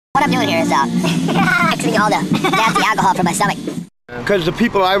What I'm doing here is exiting all the nasty alcohol from my stomach. Because the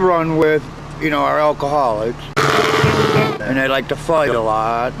people I run with, you know, are alcoholics. And they like to fight a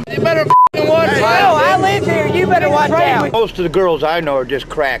lot. You better f***ing watch out. I live here. You better watch out. Most of the girls I know are just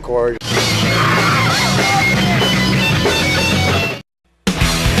crack whores.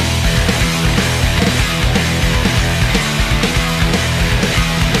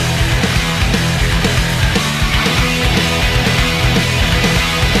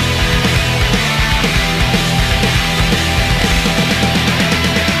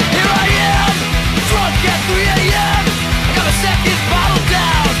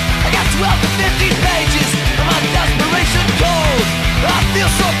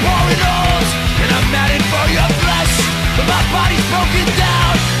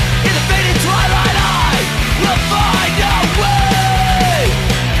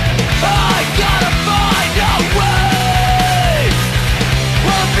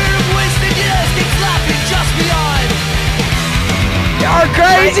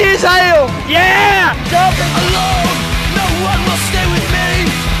 Crazy as hell! Yeah! Jumping alone, no one will stay with me.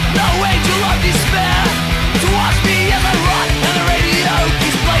 No angel of despair to watch me as I run, and the radio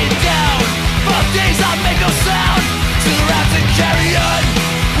keeps playing down. For days I make no sound. To the rats and carrion,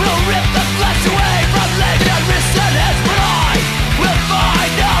 we'll rip the flesh away from legs and wrists and heads, but I will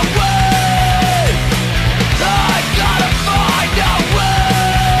find a way. I gotta find a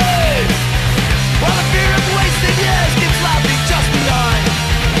way. While the fear of wasting years keeps laughing just behind.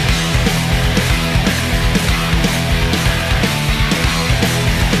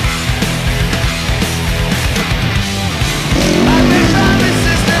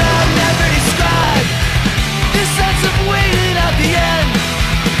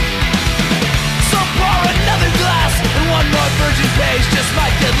 Just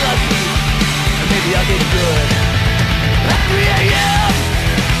might get lucky, and maybe I'll get good. At 3 a.m.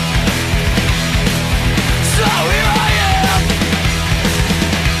 So here I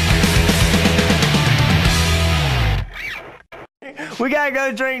am. We gotta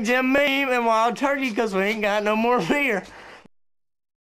go drink Jim Beam and Wild Turkey because we ain't got no more beer.